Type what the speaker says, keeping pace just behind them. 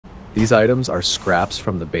These items are scraps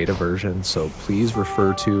from the beta version, so please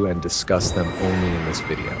refer to and discuss them only in this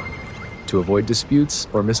video. To avoid disputes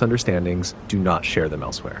or misunderstandings, do not share them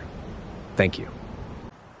elsewhere. Thank you.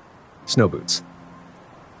 Snow boots.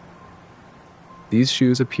 These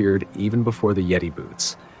shoes appeared even before the Yeti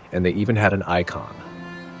boots, and they even had an icon.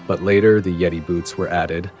 But later, the Yeti boots were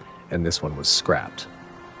added, and this one was scrapped.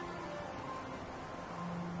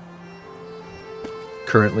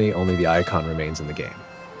 Currently, only the icon remains in the game.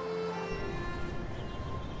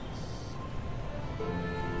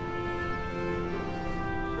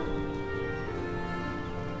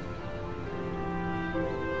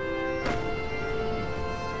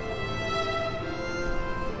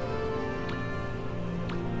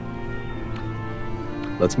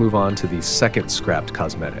 Let's move on to the second scrapped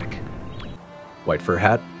cosmetic. White fur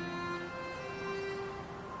hat.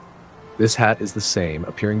 This hat is the same,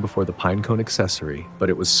 appearing before the pinecone accessory,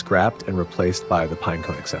 but it was scrapped and replaced by the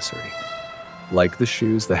pinecone accessory. Like the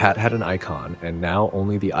shoes, the hat had an icon, and now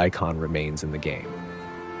only the icon remains in the game.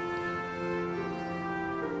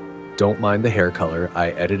 Don't mind the hair color,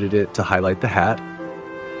 I edited it to highlight the hat.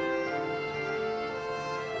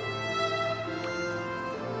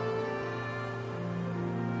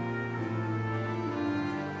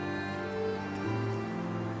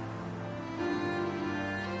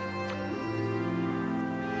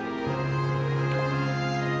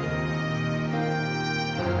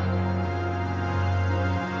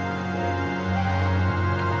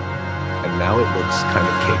 And now it looks kind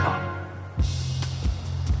of K-pop.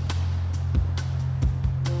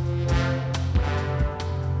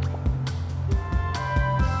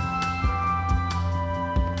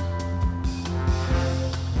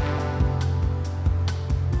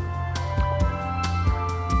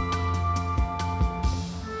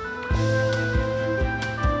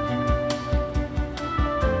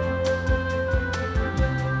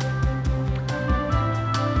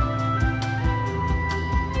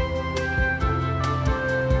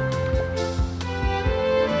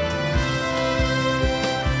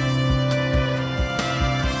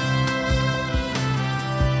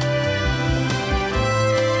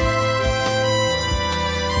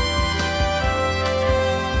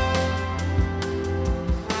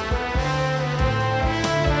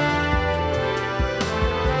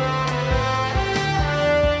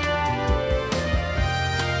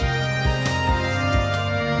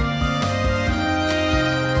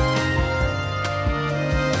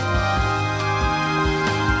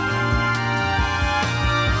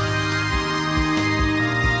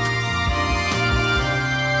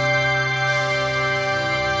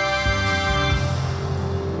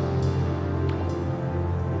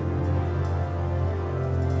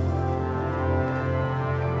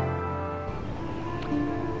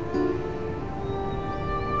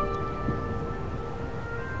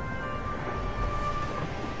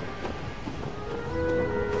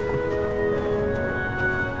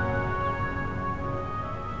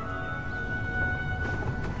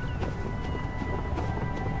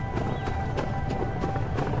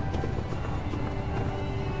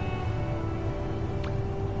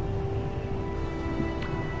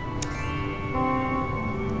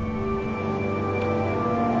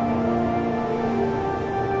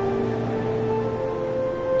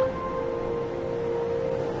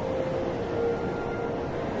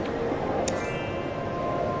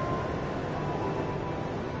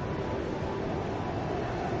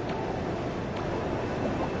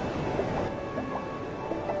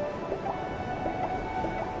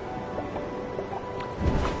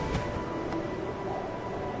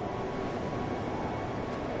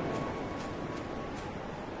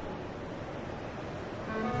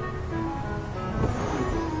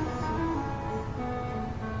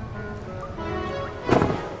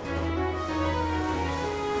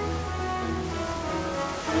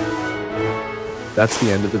 That's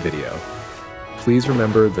the end of the video. Please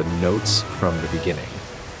remember the notes from the beginning.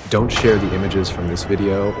 Don't share the images from this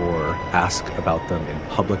video or ask about them in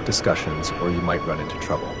public discussions, or you might run into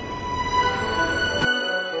trouble.